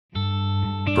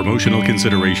Promotional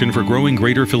consideration for Growing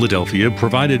Greater Philadelphia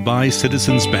provided by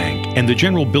Citizens Bank and the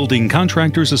General Building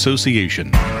Contractors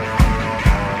Association.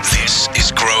 This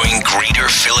is Growing Greater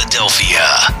Philadelphia,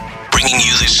 bringing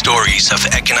you the stories of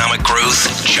economic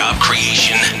growth, job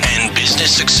creation, and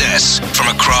business success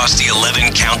from across the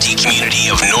 11-county community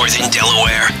of northern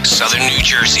Delaware, southern New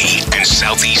Jersey, and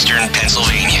southeastern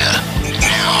Pennsylvania.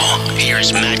 Now,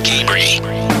 here's Matt Gabrey.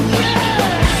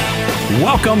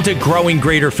 Welcome to Growing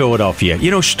Greater Philadelphia.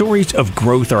 You know, stories of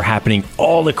growth are happening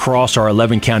all across our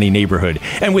 11-county neighborhood,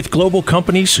 and with global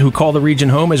companies who call the region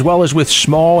home, as well as with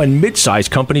small and mid-sized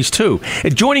companies, too.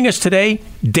 Joining us today,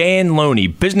 Dan Loney,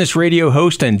 business radio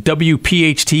host and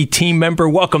WPHT team member.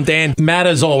 Welcome, Dan. Matt,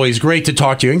 as always, great to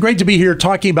talk to you, and great to be here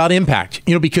talking about impact.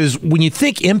 You know, because when you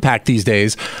think impact these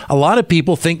days, a lot of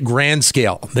people think grand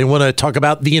scale. They want to talk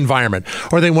about the environment,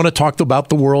 or they want to talk about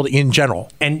the world in general.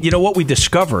 And you know what we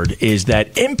discovered is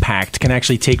that impact can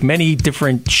actually take many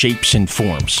different shapes and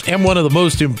forms. And one of the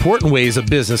most important ways a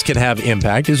business can have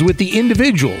impact is with the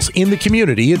individuals in the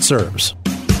community it serves.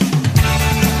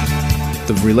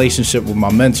 The relationship with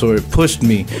my mentor pushed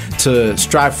me to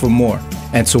strive for more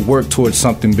and to work towards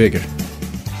something bigger.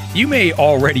 You may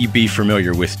already be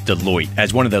familiar with Deloitte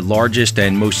as one of the largest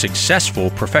and most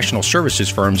successful professional services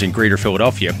firms in Greater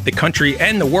Philadelphia, the country,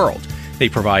 and the world. They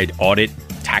provide audit,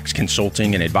 tax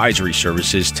consulting, and advisory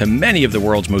services to many of the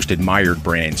world's most admired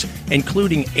brands,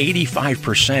 including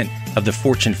 85% of the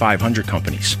Fortune 500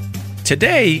 companies.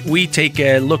 Today, we take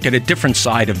a look at a different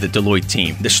side of the Deloitte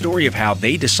team, the story of how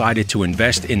they decided to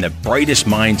invest in the brightest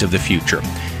minds of the future.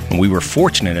 And we were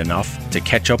fortunate enough to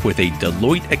catch up with a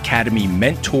Deloitte Academy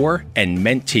mentor and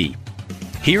mentee.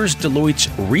 Here's Deloitte's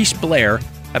Reese Blair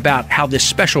about how this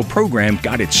special program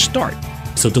got its start.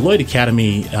 So Deloitte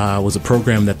Academy was a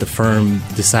program that the firm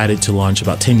decided to launch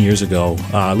about 10 years ago,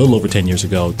 a little over 10 years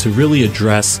ago, to really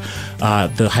address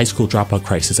the high school dropout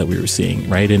crisis that we were seeing,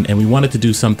 right? And we wanted to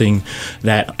do something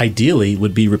that ideally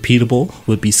would be repeatable,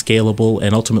 would be scalable,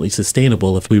 and ultimately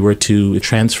sustainable if we were to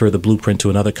transfer the blueprint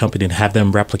to another company and have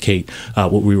them replicate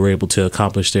what we were able to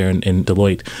accomplish there in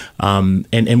Deloitte.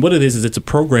 And what it is it's a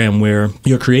program where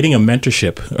you're creating a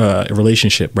mentorship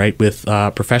relationship, right, with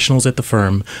professionals at the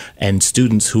firm and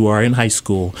students who are in high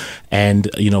school, and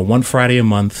one Friday a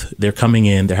month they're coming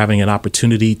in, they're having an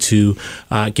opportunity to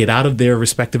get out of their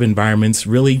respective environments,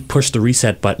 really push the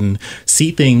reset button,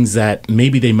 see things that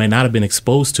maybe they might not have been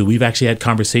exposed to. We've actually had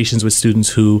conversations with students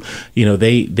who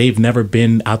they've never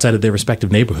been outside of their respective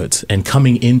neighborhoods, and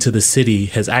coming into the city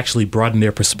has actually broadened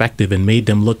their perspective and made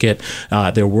them look at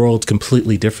their world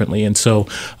completely differently. And so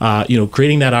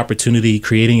creating that opportunity,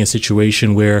 creating a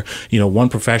situation where one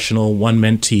professional, one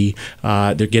mentee,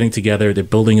 they're getting together, they're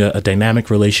building a dynamic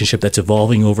relationship that's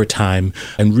evolving over time,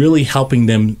 and really helping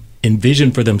them envision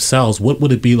for themselves, what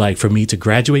would it be like for me to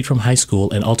graduate from high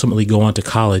school and ultimately go on to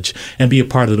college and be a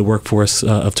part of the workforce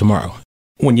of tomorrow.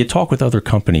 When you talk with other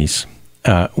companies,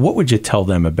 what would you tell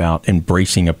them about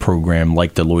embracing a program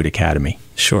like Deloitte Academy?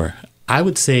 Sure. I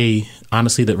would say,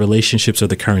 honestly, that relationships are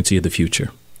the currency of the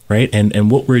future. Right. And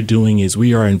what we're doing is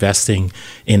we are investing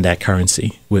in that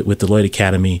currency with Deloitte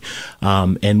Academy.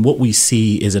 And what we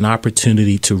see is an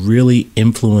opportunity to really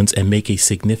influence and make a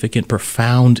significant,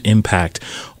 profound impact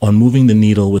on moving the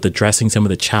needle with addressing some of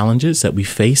the challenges that we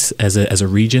face as a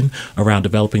region around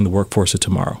developing the workforce of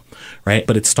tomorrow. Right.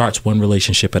 But it starts one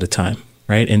relationship at a time.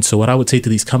 Right. And so what I would say to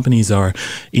these companies are,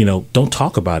 don't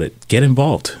talk about it. Get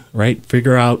involved. Right.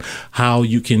 Figure out how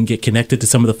you can get connected to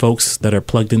some of the folks that are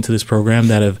plugged into this program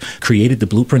that have created the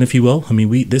blueprint, if you will. I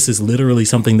mean, this is literally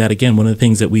something that, again, one of the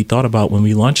things that we thought about when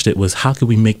we launched it was how can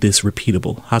we make this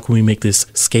repeatable? How can we make this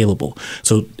scalable?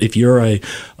 So if you're a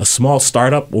small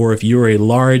startup or if you're a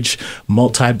large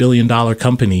multi-billion-dollar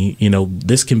company,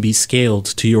 this can be scaled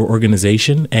to your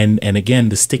organization. And again,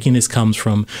 the stickiness comes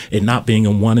from it not being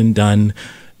a one and done,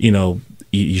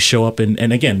 you show up and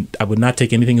again, I would not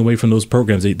take anything away from those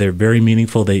programs. They're very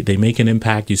meaningful. They make an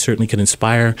impact. You certainly can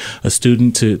inspire a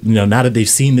student to, now that they've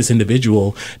seen this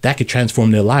individual, that could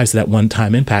transform their lives to that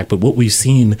one-time impact. But what we've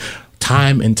seen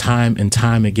time and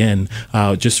time again,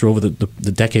 just over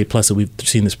the decade plus that we've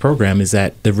seen this program, is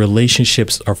that the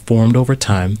relationships are formed over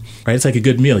time, right? It's like a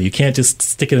good meal. You can't just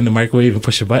stick it in the microwave and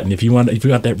push a button. If you want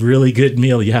that really good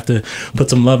meal, you have to put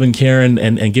some love and care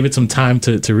and give it some time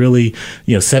to really,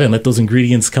 set it and let those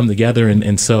ingredients come together.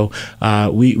 And so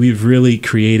we've really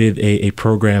created a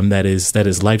program that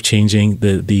is life-changing.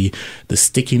 The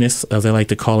stickiness, as I like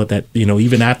to call it, that,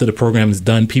 even after the program is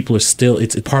done, people are still,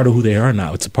 it's a part of who they are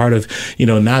now. It's a part of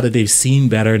now that they've seen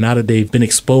better, now that they've been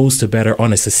exposed to better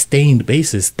on a sustained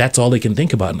basis, that's all they can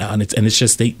think about now. And it's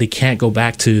just they can't go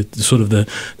back to sort of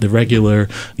the regular,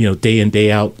 day in,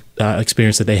 day out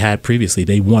experience that they had previously.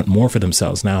 They want more for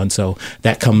themselves now. And so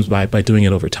that comes by doing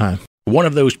it over time. One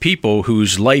of those people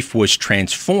whose life was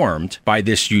transformed by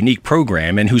this unique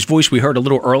program and whose voice we heard a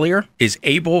little earlier is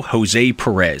Abel Jose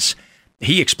Perez.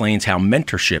 He explains how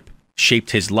mentorship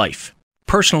shaped his life,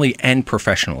 personally and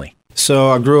professionally. So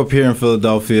I grew up here in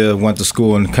Philadelphia, went to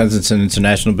school in Kensington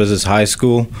International Business High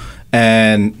School.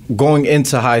 And going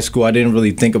into high school, I didn't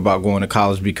really think about going to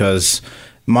college because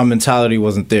my mentality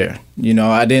wasn't there.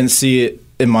 I didn't see it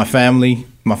in my family.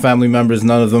 My family members,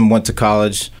 none of them went to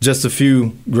college. Just a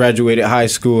few graduated high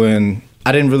school, and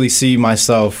I didn't really see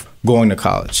myself going to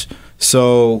college.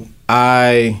 So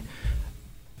I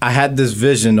had this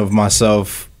vision of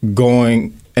myself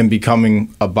going and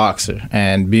becoming a boxer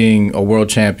and being a world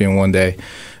champion one day.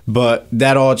 But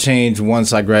that all changed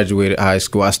once I graduated high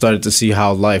school. I started to see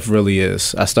how life really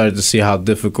is. I started to see how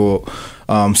difficult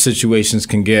situations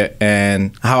can get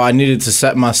and how I needed to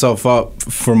set myself up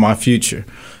for my future.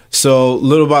 So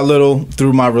little by little,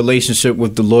 through my relationship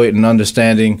with Deloitte and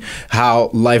understanding how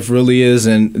life really is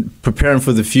and preparing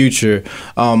for the future,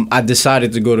 I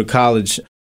decided to go to college.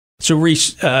 So,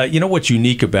 Reese, what's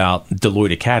unique about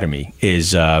Deloitte Academy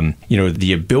is,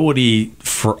 the ability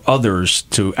for others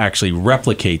to actually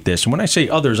replicate this. And when I say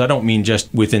others, I don't mean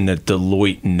just within the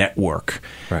Deloitte network.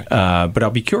 Right. But I'll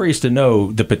be curious to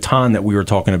know the baton that we were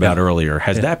talking about earlier.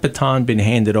 Has that baton been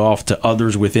handed off to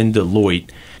others within Deloitte?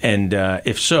 And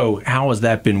if so, how has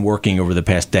that been working over the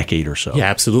past decade or so? Yeah,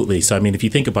 absolutely. So, if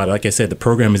you think about it, like I said, the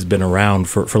program has been around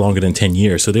for longer than 10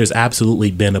 years. So there's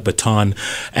absolutely been a baton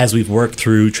as we've worked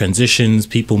through transitions,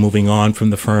 people moving on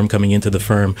from the firm, coming into the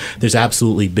firm. There's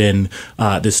absolutely been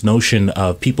this notion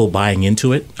of people buying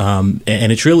into it. And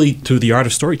it's really through the art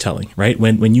of storytelling, right?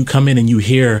 When you come in and you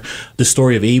hear the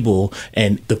story of Abel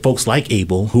and the folks like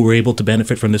Abel who were able to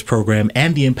benefit from this program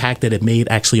and the impact that it made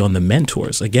actually on the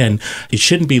mentors. Again, it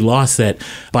shouldn't be lost that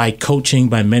by coaching,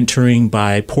 by mentoring,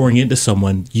 by pouring into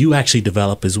someone, you actually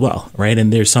develop as well, right?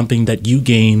 And there's something that you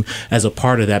gain as a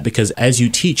part of that because as you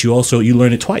teach, you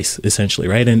learn it twice, essentially,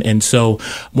 right? And so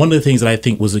one of the things that I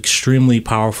think was extremely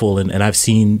powerful and I've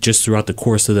seen just throughout the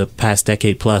course of the past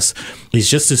decade plus is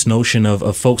just this notion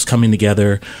of folks coming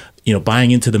together,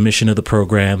 buying into the mission of the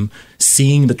program,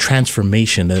 seeing the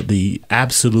transformation, the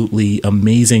absolutely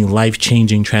amazing,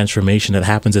 life-changing transformation that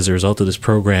happens as a result of this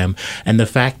program. And the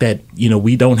fact that,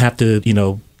 we don't have to,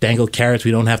 dangle carrots,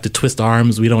 we don't have to twist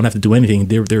arms, we don't have to do anything.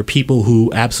 There are people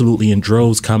who absolutely in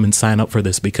droves come and sign up for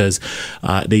this because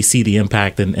they see the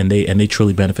impact and they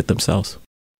truly benefit themselves.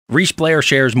 Reese Blair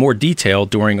shares more detail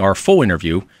during our full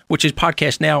interview, which is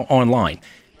podcast now online.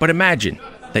 But imagine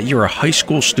that you're a high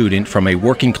school student from a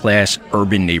working class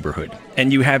urban neighborhood,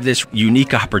 and you have this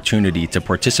unique opportunity to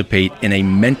participate in a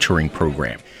mentoring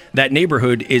program. That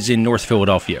neighborhood is in North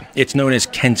Philadelphia. It's known as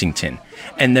Kensington.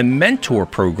 And the mentor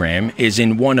program is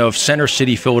in one of Center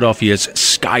City, Philadelphia's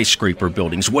skyscraper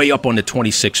buildings, way up on the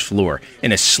 26th floor,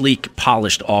 in a sleek,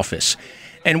 polished office.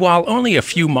 And while only a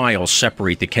few miles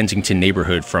separate the Kensington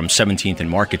neighborhood from 17th and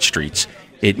Market Streets,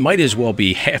 it might as well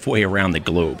be halfway around the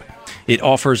globe. It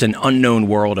offers an unknown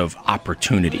world of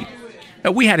opportunity.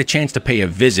 Now, we had a chance to pay a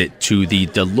visit to the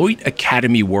Deloitte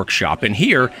Academy workshop, and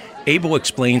here, Abel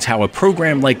explains how a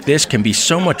program like this can be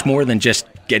so much more than just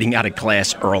getting out of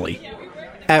class early.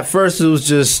 At first, it was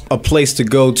just a place to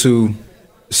go to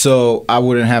so I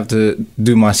wouldn't have to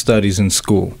do my studies in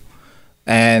school.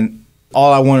 And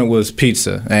all I wanted was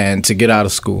pizza and to get out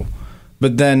of school.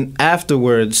 But then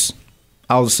afterwards,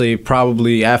 I would say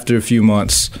probably after a few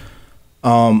months,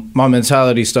 my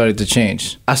mentality started to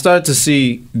change. I started to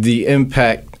see the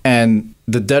impact and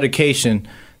the dedication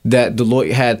that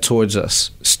Deloitte had towards us,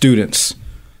 students.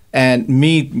 And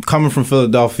me coming from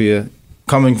Philadelphia,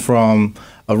 coming from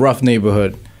a rough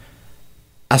neighborhood,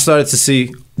 I started to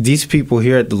see these people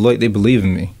here at Deloitte, they believe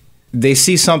in me. They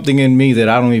see something in me that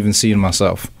I don't even see in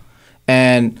myself.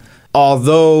 And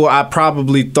although I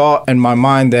probably thought in my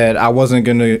mind that I wasn't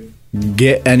going to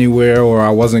get anywhere or I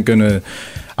wasn't going to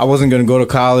go to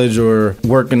college or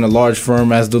work in a large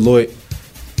firm as Deloitte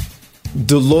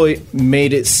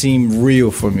made it seem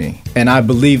real for me. And I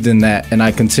believed in that, and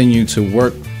I continue to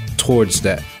work towards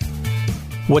that.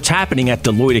 What's happening at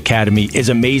Deloitte Academy is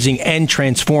amazing and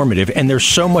transformative, and there's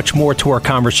so much more to our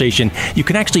conversation. You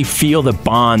can actually feel the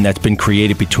bond that's been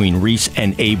created between Reese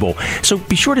and Abel. So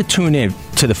be sure to tune in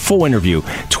to the full interview,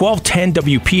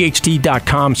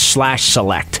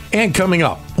 1210wphd.com/select. And coming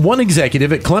up, one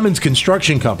executive at Clemens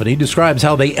Construction Company describes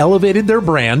how they elevated their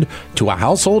brand to a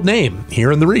household name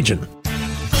here in the region.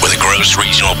 With a gross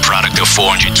regional product of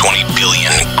 $420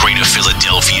 billion, Greater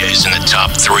Philadelphia is in the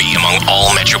top 3 among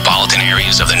all metropolitan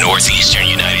areas of the northeastern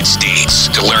United States.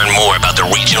 To learn more about the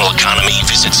regional economy,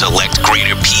 visit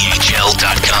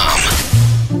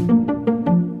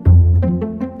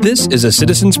selectgreaterphl.com. This is a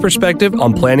citizen's perspective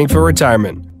on planning for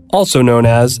retirement, also known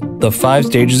as the 5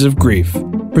 Stages of Grief,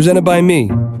 presented by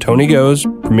me, Tony Goes,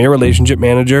 Premier Relationship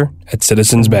Manager at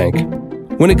Citizens Bank.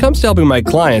 When it comes to helping my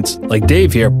clients, like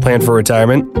Dave here, plan for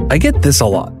retirement, I get this a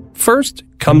lot. First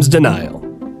comes denial.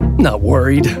 Not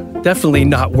worried. Definitely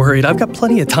not worried. I've got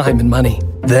plenty of time and money.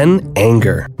 Then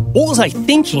anger. What was I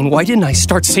thinking? Why didn't I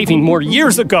start saving more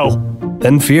years ago?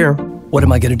 Then fear. What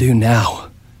am I going to do now?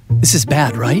 This is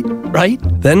bad, right? Right?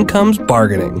 Then comes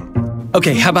bargaining.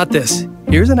 Okay, how about this?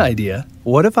 Here's an idea.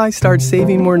 What if I start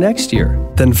saving more next year?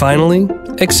 Then finally,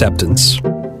 acceptance.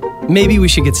 Maybe we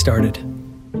should get started.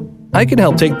 I can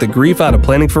help take the grief out of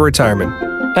planning for retirement.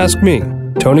 Ask me,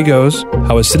 Tony Goes,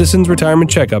 how a Citizens Retirement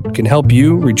Checkup can help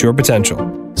you reach your potential.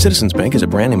 Citizens Bank is a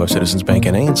brand name of Citizens Bank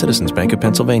N.A. and Citizens Bank of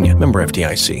Pennsylvania, member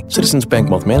FDIC. Citizens Bank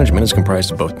Wealth Management is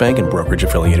comprised of both bank and brokerage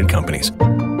affiliated companies.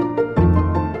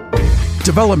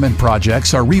 Development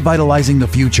projects are revitalizing the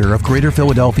future of Greater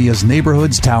Philadelphia's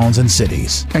neighborhoods, towns, and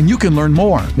cities. And you can learn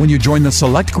more when you join the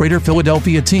Select Greater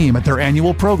Philadelphia team at their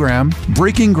annual program,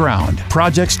 Breaking Ground,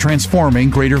 Projects Transforming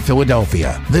Greater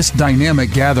Philadelphia. This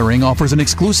dynamic gathering offers an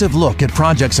exclusive look at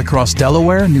projects across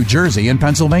Delaware, New Jersey, and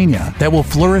Pennsylvania that will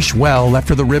flourish well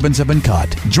after the ribbons have been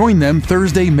cut. Join them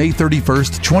Thursday, May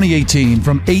 31st, 2018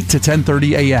 from 8 to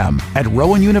 10:30 a.m. at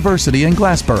Rowan University in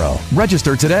Glassboro.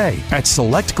 Register today at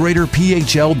selectgreaterphl.com/events.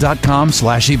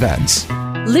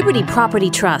 Liberty Property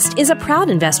Trust is a proud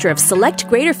investor of Select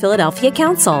Greater Philadelphia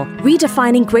Council,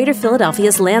 redefining Greater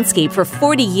Philadelphia's landscape for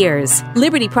 40 years.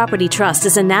 Liberty Property Trust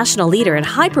is a national leader in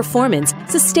high-performance,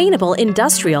 sustainable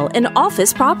industrial and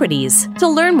office properties. To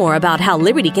learn more about how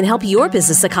Liberty can help your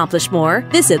business accomplish more,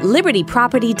 visit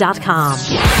libertyproperty.com.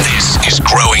 This is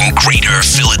Growing Greater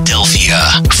Philadelphia.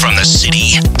 From the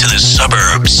city to the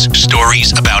suburbs,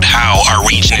 stories about how our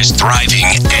region is thriving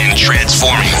and transforming.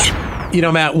 You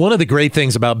know, Matt, one of the great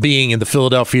things about being in the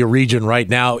Philadelphia region right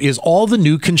now is all the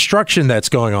new construction that's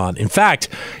going on. In fact,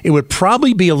 it would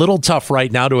probably be a little tough right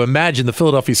now to imagine the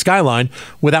Philadelphia skyline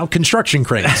without construction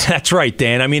cranes. That's right,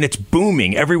 Dan. I mean, it's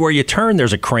booming. Everywhere you turn,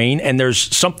 there's a crane, and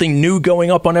there's something new going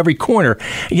up on every corner.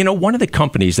 You know, one of the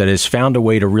companies that has found a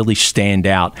way to really stand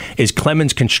out is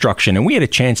Clemens Construction, and we had a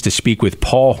chance to speak with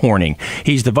Paul Horning.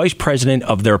 He's the vice president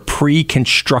of their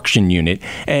pre-construction unit,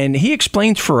 and he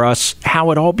explains for us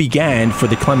how it all began for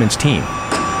the Clemens team.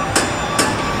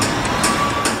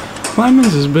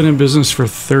 Clemens has been in business for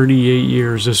 38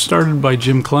 years. It started by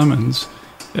Jim Clemens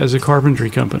as a carpentry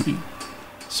company.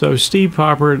 So Steve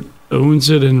Poppert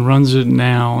owns it and runs it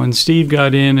now. And Steve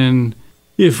got in, and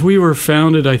if we were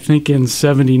founded, I think in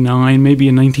 79, maybe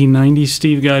in 1990,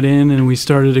 Steve got in and we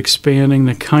started expanding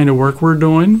the kind of work we're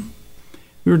doing.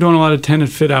 We were doing a lot of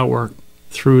tenant fit-out work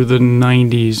through the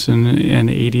 90s and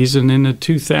 80s. And in the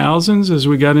 2000s, as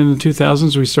we got into the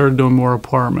 2000s, we started doing more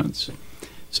apartments.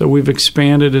 So we've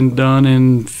expanded and done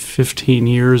in 15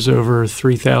 years over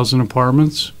 3,000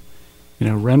 apartments. You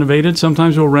know, renovated.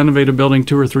 Sometimes we'll renovate a building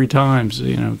 2 or 3 times.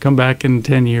 You know, come back in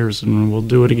 10 years and we'll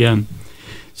do it again.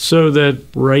 So that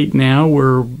right now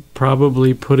we're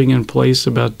probably putting in place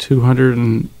about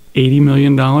 $280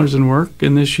 million in work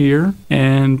in this year,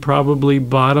 and probably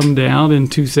bottomed out in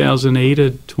 2008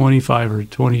 at 25 or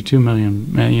 22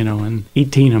 million, you know, and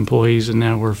 18 employees, and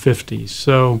now we're 50.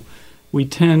 So we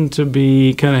tend to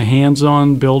be kind of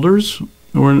hands-on builders.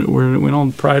 We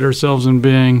don't pride ourselves in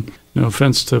being, no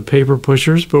offense to paper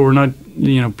pushers, but we're not,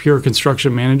 you know, pure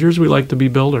construction managers. We like to be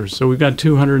builders. So we've got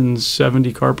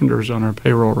 270 carpenters on our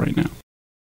payroll right now.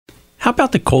 How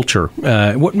about the culture?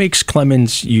 What makes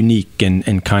Clemens unique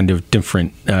and kind of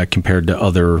different compared to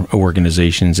other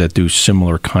organizations that do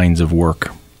similar kinds of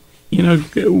work? You know,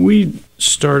 we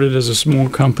started as a small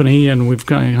company, and we've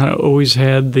kind of always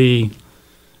had the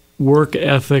work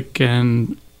ethic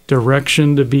and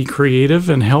direction to be creative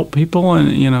and help people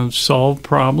and, you know, solve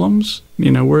problems. You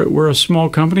know, we're a small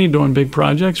company doing big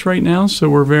projects right now, so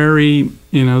we're very,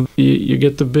 you know, you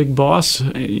get the big boss,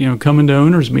 you know, coming to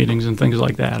owners meetings and things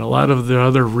like that. A lot of the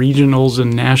other regionals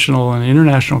and national and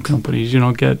international companies, you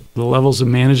don't get the levels of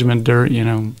management, you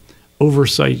know,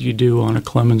 oversight you do on a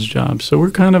Clemens job. So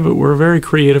we're a very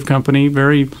creative company,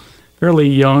 fairly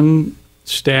young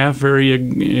staff.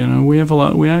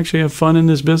 We actually have fun in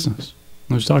this business.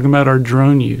 I was talking about our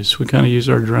drone use. We kind of use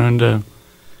our drone to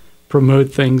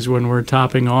promote things when we're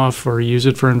topping off, or use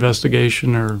it for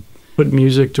investigation, or put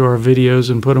music to our videos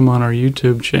and put them on our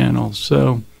YouTube channel.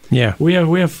 So yeah, we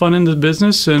have fun in the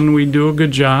business, and we do a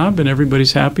good job, and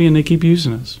everybody's happy, and they keep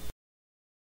using us.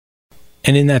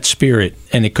 And in that spirit,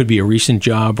 and it could be a recent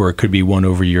job, or it could be one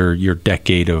over your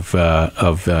decade of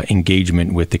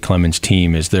engagement with the Clemens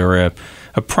team, is there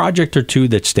a project or two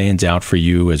that stands out for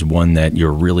you as one that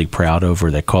you're really proud of,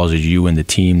 or that causes you and the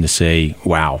team to say,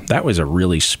 wow, that was a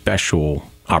really special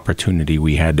opportunity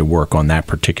we had to work on that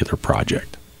particular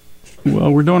project?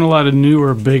 Well, we're doing a lot of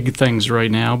newer big things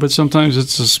right now, but sometimes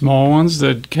it's the small ones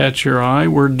that catch your eye.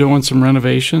 We're doing some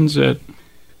renovations at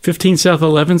 15 South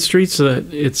 11th Street. So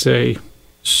it's a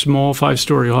small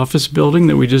 5-story office building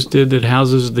that we just did that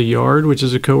houses the Yard, which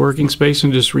is a co-working space,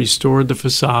 and just restored the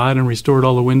facade and restored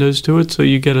all the windows to it. So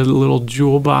you get a little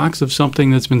jewel box of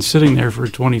something that's been sitting there for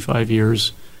 25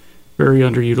 years, very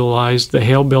underutilized. The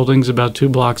Hale building's about 2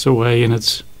 blocks away,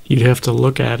 and you'd have to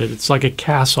look at it. It's like a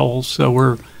castle. So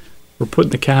we're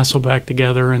putting the castle back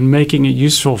together and making it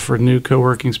useful for new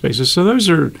co-working spaces. So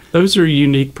those are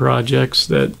unique projects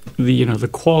that the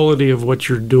quality of what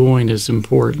you're doing is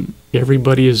important.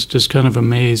 Everybody is just kind of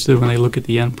amazed when they look at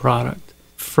the end product.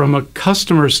 From a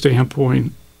customer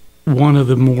standpoint, one of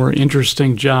the more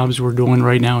interesting jobs we're doing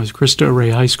right now is Cristo Rey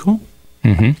High School.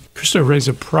 Mm-hmm. Cristo Rey is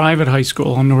a private high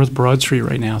school on North Broad Street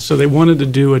right now. So they wanted to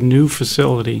do a new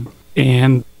facility,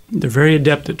 and they're very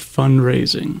adept at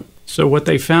fundraising. So what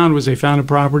they found was a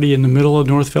property in the middle of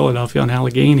North Philadelphia on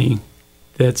Allegheny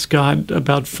that's got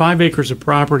about 5 acres of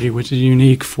property, which is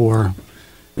unique for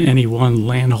any one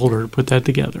landholder to put that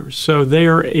together. So they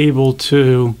are able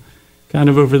to kind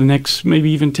of over the next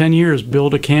maybe even 10 years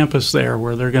build a campus there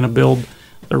where they're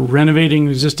renovating an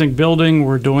existing building.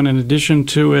 We're doing an addition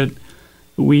to it.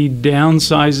 We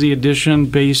downsize the addition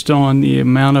based on the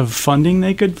amount of funding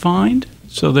they could find.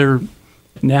 So they're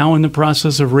now in the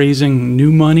process of raising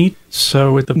new money.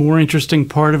 So the more interesting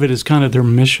part of it is kind of their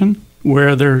mission,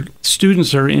 where their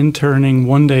students are interning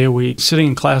 1 day a week, sitting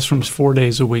in classrooms 4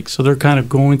 days a week. So they're kind of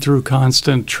going through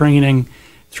constant training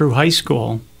through high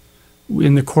school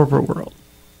in the corporate world.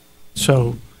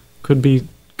 So could be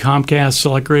Comcast,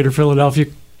 Select Greater Philadelphia,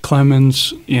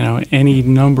 Clemens, any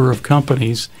number of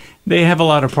companies. They have a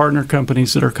lot of partner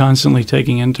companies that are constantly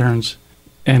taking interns,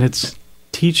 and it's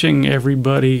teaching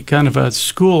everybody kind of a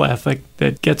school ethic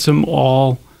that gets them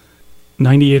all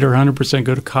 98 or 100%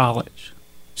 go to college.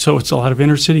 So it's a lot of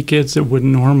inner city kids that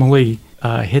wouldn't normally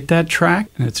hit that track,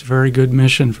 and it's a very good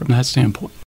mission from that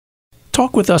standpoint.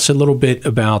 Talk with us a little bit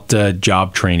about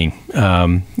job training.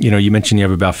 You mentioned you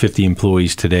have about 50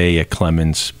 employees today at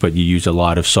Clemens, but you use a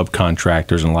lot of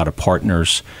subcontractors and a lot of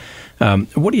partners.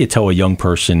 What do you tell a young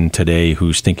person today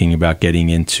who's thinking about getting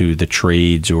into the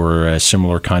trades or a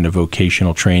similar kind of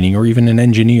vocational training, or even an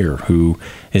engineer who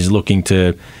is looking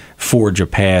to forge a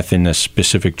path in a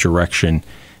specific direction?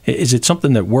 Is it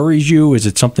something that worries you? Is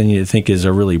it something you think is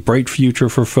a really bright future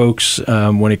for folks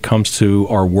when it comes to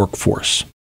our workforce?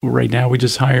 Right now, we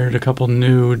just hired a couple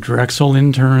new Drexel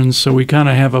interns, so we kind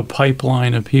of have a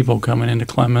pipeline of people coming into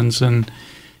Clemens, and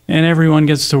everyone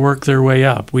gets to work their way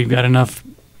up. We've got enough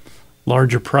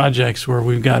larger projects where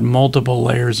we've got multiple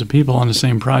layers of people on the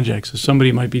same project. So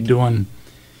somebody might be doing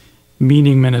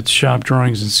meeting minutes, shop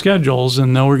drawings, and schedules,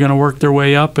 and they're going to work their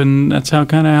way up, and that's how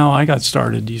I got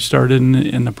started. You started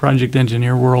in the project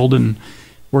engineer world and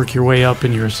work your way up,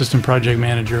 and you're assistant project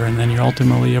manager, and then you're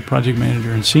ultimately a project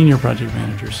manager and senior project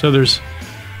manager. So there's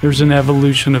an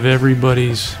evolution of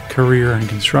everybody's career in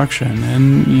construction,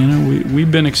 and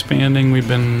we've been expanding. We've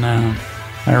been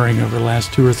hiring over the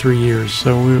last 2 or 3 years,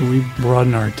 so we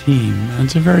broadened our team. And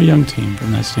it's a very young team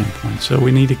from that standpoint. So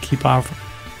we need to keep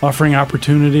offering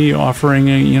opportunity, offering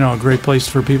a great place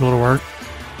for people to work.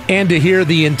 And to hear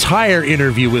the entire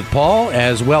interview with Paul,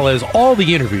 as well as all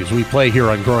the interviews we play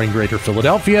here on Growing Greater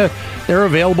Philadelphia, they're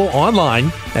available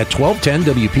online at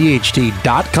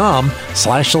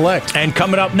 1210wpht.com/select. And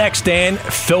coming up next, Dan,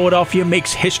 Philadelphia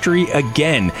makes history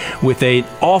again with an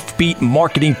offbeat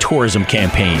marketing tourism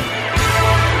campaign.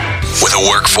 With a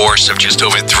workforce of just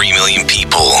over 3 million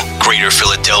people, Greater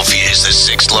Philadelphia is the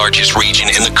 6th largest region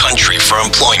in the country for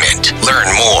employment. Learn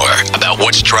more about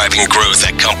what's driving growth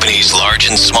at companies large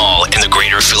and small in the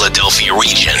Greater Philadelphia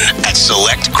region at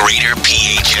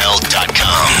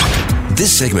selectgreaterphl.com.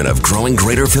 This segment of Growing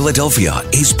Greater Philadelphia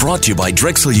is brought to you by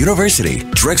Drexel University.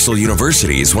 Drexel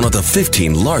University is one of the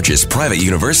 15 largest private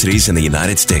universities in the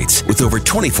United States with over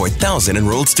 24,000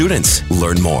 enrolled students.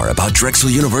 Learn more about Drexel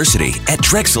University at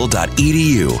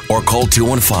drexel.edu or call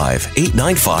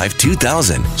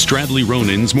 215-895-2000. Stradley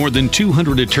Ronan's more than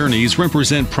 200 attorneys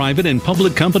represent private and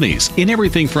public companies in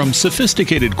everything from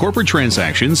sophisticated corporate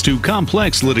transactions to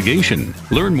complex litigation.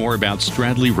 Learn more about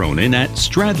Stradley Ronan at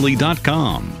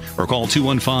stradley.com or call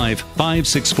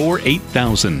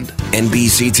 215-564-8000.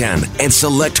 NBC 10 and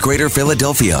Select Greater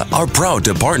Philadelphia are proud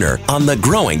to partner on the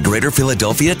Growing Greater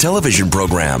Philadelphia television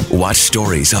program. Watch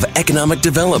stories of economic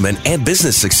development and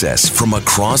business success from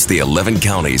across the 11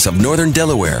 counties of northern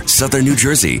Delaware, southern New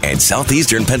Jersey, and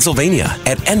southeastern Pennsylvania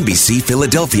at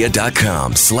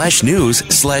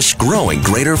NBCPhiladelphia.com/news/Growing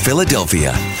Greater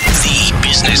Philadelphia. The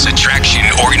business attraction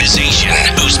organization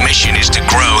whose mission is to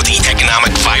grow the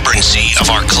economic vibrancy of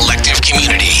our collective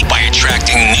community by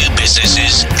attracting new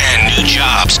businesses and new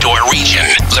jobs to our region.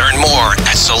 Learn more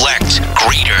at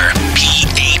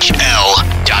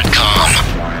selectgreaterphl.com.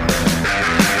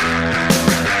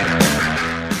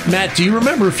 Matt, do you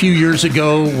remember a few years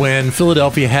ago when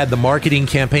Philadelphia had the marketing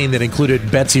campaign that included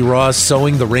Betsy Ross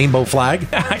sewing the rainbow flag?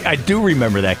 I do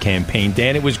remember that campaign,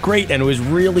 Dan. It was great and it was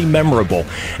really memorable.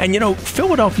 And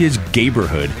Philadelphia's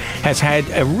neighborhood has had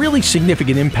a really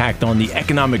significant impact on the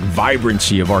economic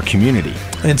vibrancy of our community.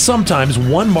 And sometimes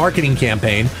one marketing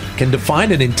campaign can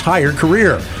define an entire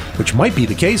career, which might be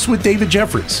the case with David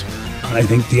Jeffries. I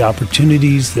think the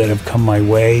opportunities that have come my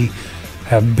way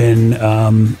have been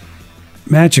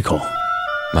magical.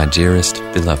 My dearest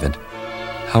beloved,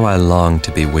 how I long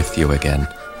to be with you again,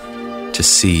 to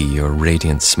see your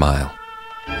radiant smile.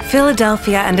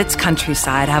 Philadelphia and its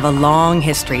countryside have a long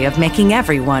history of making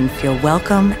everyone feel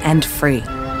welcome and free.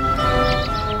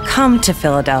 Come to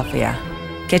Philadelphia.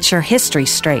 Get your history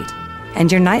straight and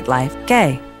your nightlife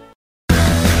gay.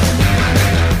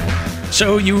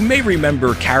 So you may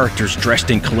remember characters dressed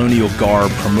in colonial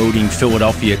garb promoting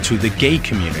Philadelphia to the gay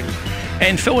community.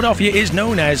 And Philadelphia is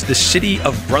known as the city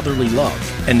of brotherly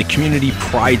love, and the community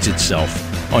prides itself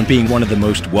on being one of the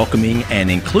most welcoming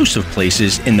and inclusive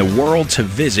places in the world to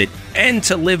visit and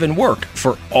to live and work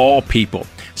for all people.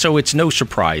 So it's no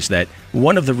surprise that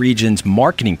one of the region's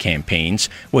marketing campaigns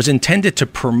was intended to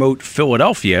promote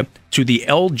Philadelphia to the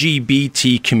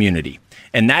LGBT community.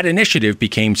 And that initiative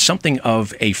became something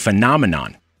of a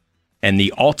phenomenon. And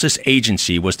the Altus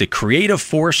Agency was the creative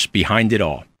force behind it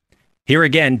all. Here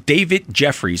again, David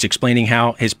Jeffries explaining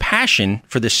how his passion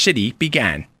for the city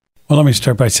began. Well, let me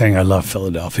start by saying I love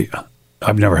Philadelphia.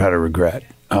 I've never had a regret.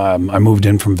 I moved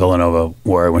in from Villanova,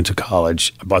 where I went to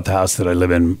college. I bought the house that I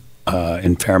live in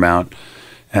Fairmount,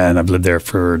 and I've lived there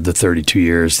for the 32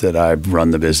 years that I've run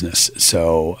the business.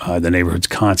 So the neighborhood's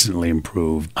constantly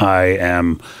improved. I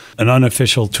am an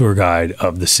unofficial tour guide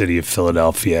of the city of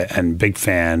Philadelphia and big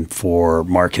fan for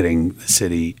marketing the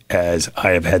city as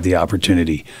I have had the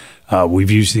opportunity.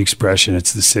 We've used the expression,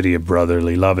 it's the city of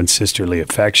brotherly love and sisterly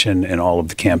affection in all of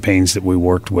the campaigns that we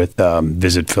worked with,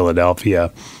 Visit Philadelphia.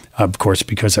 Of course,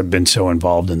 because I've been so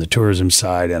involved in the tourism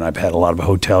side and I've had a lot of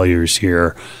hoteliers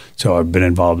here, so I've been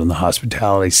involved in the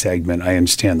hospitality segment. I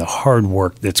understand the hard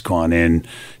work that's gone in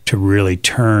to really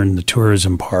turn the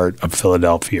tourism part of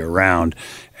Philadelphia around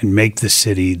and make the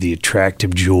city the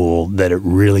attractive jewel that it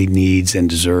really needs and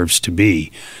deserves to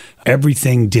be.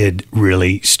 Everything did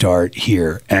really start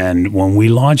here. And when we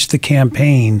launched the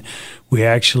campaign, we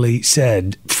actually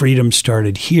said freedom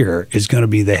started here is going to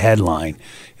be the headline.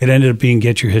 It ended up being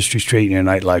Get Your History Straight and Your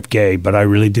Nightlife Gay. But I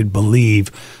really did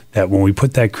believe that when we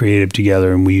put that creative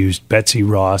together and we used Betsy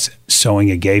Ross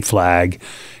sewing a gay flag,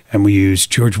 and we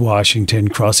used George Washington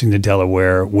crossing the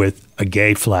Delaware with a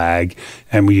gay flag,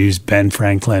 and we used Ben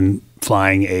Franklin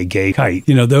flying a gay kite.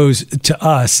 Those, to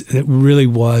us, it really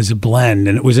was a blend,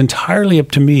 and it was entirely up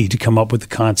to me to come up with the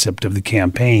concept of the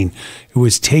campaign. It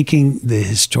was taking the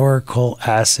historical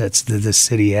assets that the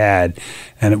city had,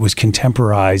 and it was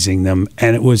contemporizing them,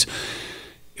 and it was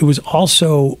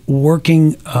also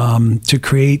working to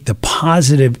create the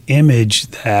positive image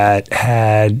that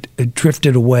had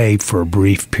drifted away for a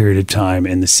brief period of time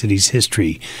in the city's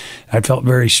history. I felt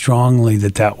very strongly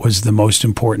that that was the most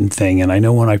important thing. And I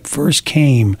know when I first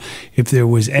came, if there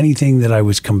was anything that I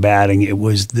was combating, it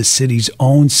was the city's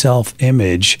own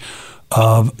self-image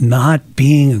of not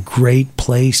being a great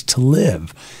place to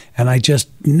live. And I just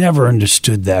never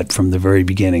understood that from the very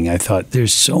beginning. I thought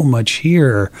there's so much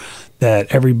here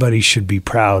that everybody should be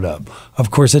proud of.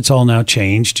 Of course, it's all now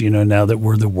changed, now that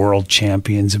we're the world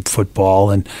champions of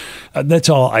football, and that's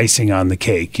all icing on the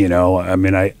cake, I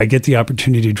mean, I get the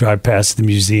opportunity to drive past the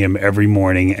museum every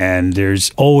morning, and there's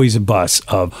always a bus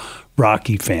of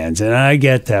Rocky fans. And I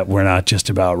get that we're not just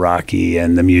about Rocky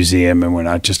and the museum, and we're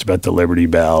not just about the Liberty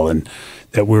Bell, and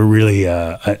that we're really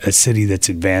a city that's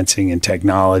advancing in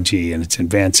technology, and it's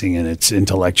advancing in its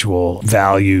intellectual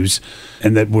values,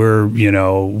 and that we're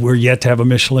yet to have a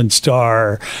Michelin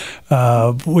star,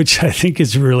 which I think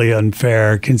is really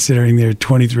unfair considering there are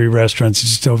 23 restaurants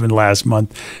just opened last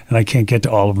month, and I can't get to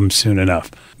all of them soon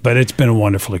enough. But it's been a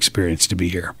wonderful experience to be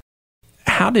here.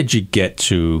 How did you get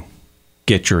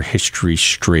your history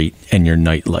straight and your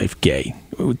nightlife gay?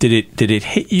 Did it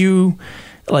hit you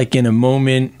like in a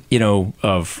moment,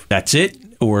 of that's it?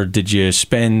 Or did you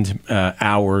spend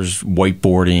hours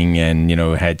whiteboarding and,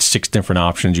 had 6 different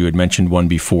options? You had mentioned one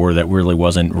before that really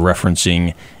wasn't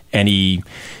referencing any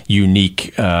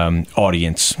unique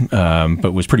audience,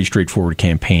 but was pretty straightforward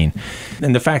campaign.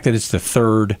 And the fact that it's the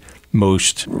third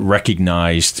most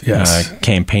recognized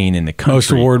campaign in the country,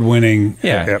 most award-winning,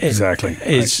 exactly,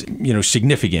 is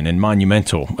significant and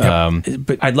monumental.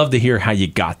 But I'd love to hear how you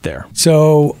got there.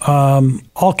 So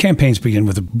all campaigns begin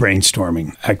with a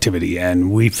brainstorming activity,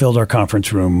 and we filled our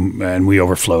conference room and we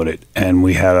overflowed it, and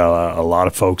we had a lot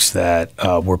of folks that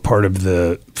were part of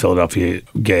the Philadelphia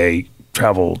Gay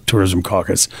Travel Tourism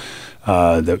Caucus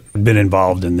that had been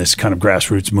involved in this kind of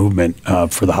grassroots movement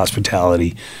for the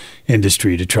hospitality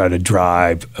industry to try to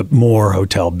drive more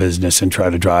hotel business and try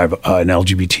to drive an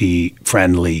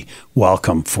LGBT-friendly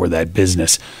welcome for that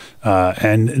business.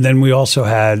 And then we also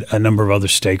had a number of other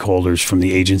stakeholders from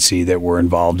the agency that were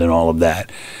involved in all of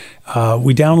that.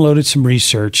 We downloaded some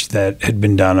research that had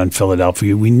been done on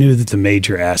Philadelphia. We knew that the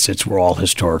major assets were all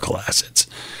historical assets.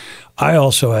 I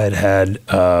also had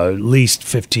at least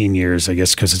 15 years, I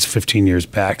guess, because it's 15 years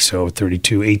back, so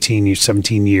 32, 18 years,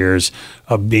 17 years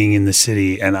of being in the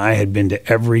city, and I had been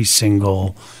to every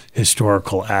single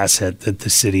historical asset that the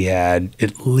city had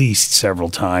at least several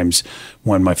times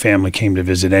when my family came to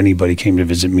visit, anybody came to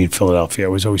visit me in Philadelphia. I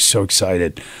was always so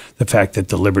excited. The fact that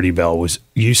the Liberty Bell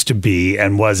used to be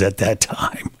and was at that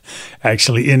time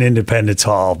actually in Independence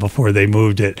Hall before they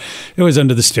moved it. It was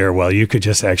under the stairwell. You could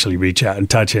just actually reach out and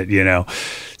touch it,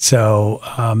 So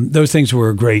those things were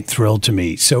a great thrill to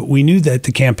me. So we knew that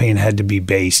the campaign had to be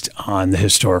based on the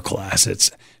historical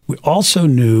assets. We also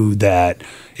knew that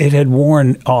it had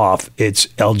worn off its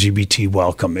LGBT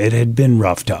welcome. It had been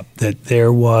roughed up, that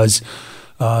there was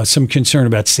some concern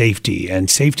about safety. And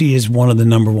safety is one of the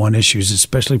number one issues,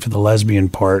 especially for the lesbian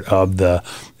part of the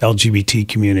LGBT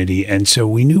community. And so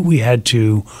we knew we had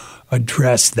to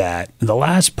address that. The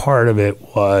last part of it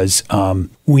was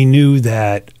we knew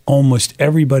that almost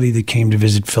everybody that came to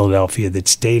visit Philadelphia that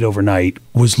stayed overnight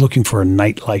was looking for a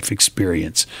nightlife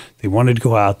experience. They wanted to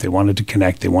go out, they wanted to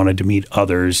connect, they wanted to meet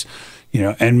others,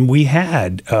 and we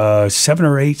had 7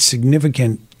 or 8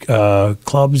 significant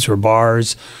clubs or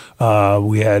bars.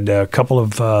 We had a couple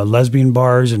of lesbian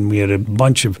bars, and we had a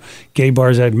bunch of gay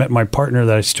bars. I'd met my partner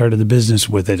that I started the business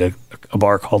with at a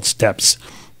bar called Steps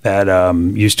that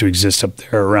used to exist up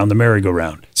there around the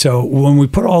merry-go-round. So when we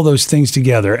put all those things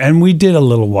together, and we did a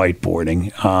little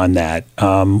whiteboarding on that,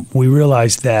 we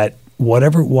realized that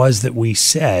whatever it was that we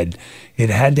said, it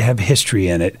had to have history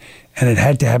in it, and it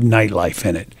had to have nightlife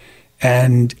in it.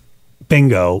 And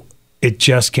bingo, it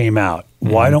just came out.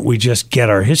 Mm-hmm. Why don't we just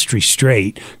get our history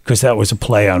straight? Because that was a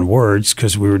play on words,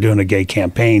 because we were doing a gay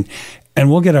campaign,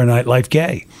 and we'll get our nightlife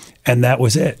gay. And that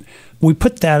was it. We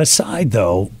put that aside,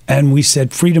 though, and we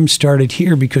said freedom started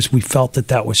here because we felt that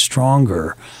that was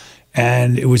stronger.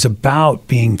 And it was about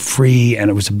being free,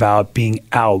 and it was about being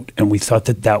out. And we thought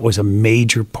that that was a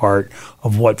major part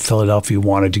of what Philadelphia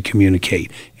wanted to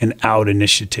communicate, an out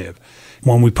initiative.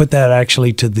 When we put that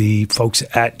actually to the folks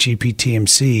at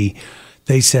GPTMC,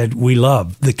 they said, we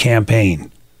love the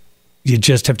campaign. You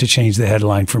just have to change the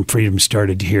headline from freedom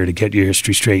started here to get your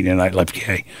history straight and your nightlife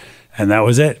gay. And that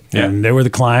was it. Yeah. And they were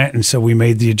the client, and so we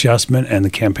made the adjustment, and the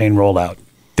campaign rolled out.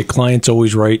 The client's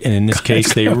always right, and in this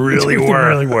case, they really were.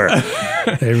 They really were.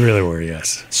 They really were,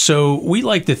 yes. So we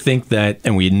like to think that,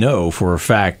 and we know for a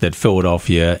fact that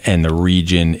Philadelphia and the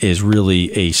region is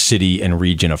really a city and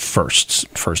region of firsts.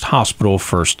 First hospital,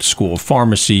 first school of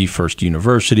pharmacy, first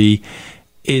university.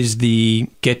 Is the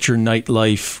Get Your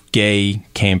Nightlife Gay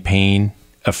campaign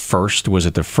a first? Was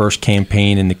it the first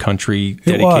campaign in the country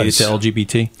dedicated to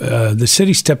LGBT? The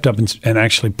city stepped up and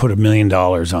actually put $1 million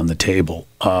on the table,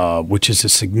 which is a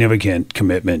significant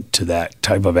commitment to that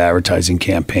type of advertising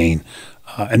campaign.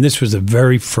 And this was the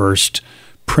very first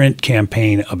print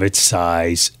campaign of its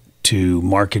size to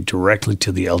market directly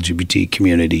to the LGBT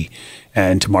community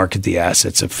and to market the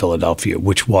assets of Philadelphia,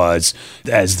 which was,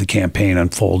 as the campaign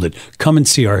unfolded, come and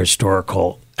see our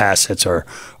historical assets, our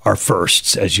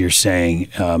firsts, as you're saying,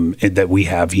 that we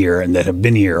have here and that have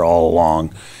been here all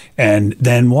along. And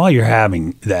then while you're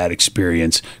having that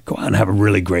experience, go out and have a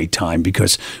really great time,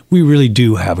 because we really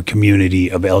do have a community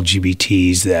of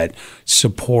LGBTs that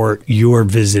support your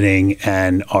visiting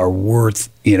and are worth,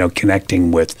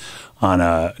 connecting with on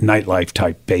a nightlife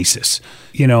type basis.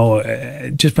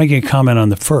 Just making a comment on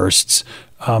the firsts,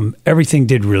 everything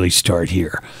did really start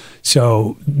here.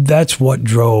 So that's what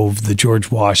drove the George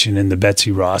Washington, the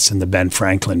Betsy Ross, and the Ben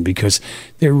Franklin, because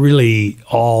they're really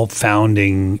all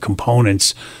founding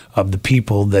components of the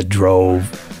people that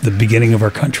drove the beginning of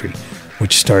our country,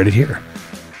 which started here.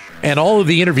 And all of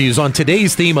the interviews on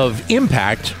today's theme of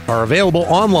impact are available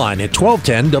online at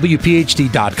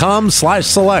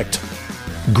 1210wphd.com/select.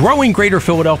 Growing Greater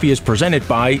Philadelphia is presented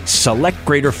by Select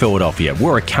Greater Philadelphia.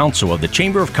 We're a council of the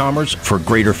Chamber of Commerce for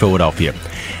Greater Philadelphia.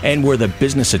 And we're the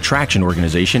business attraction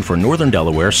organization for Northern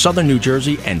Delaware, Southern New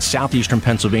Jersey, and Southeastern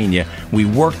Pennsylvania. We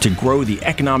work to grow the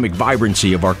economic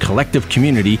vibrancy of our collective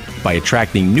community by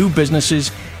attracting new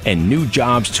businesses and new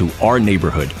jobs to our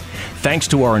neighborhood. Thanks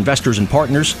to our investors and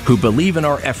partners who believe in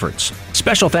our efforts.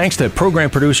 Special thanks to program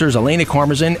producers Elena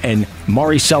Carmazin and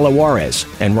Maricela Juarez,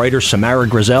 and writer Samara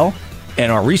Grizel, and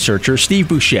our researcher, Steve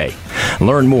Boucher.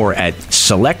 Learn more at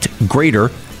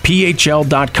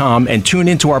selectgreaterphl.com and tune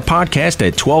into our podcast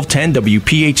at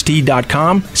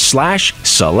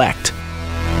 1210wphd.com/select.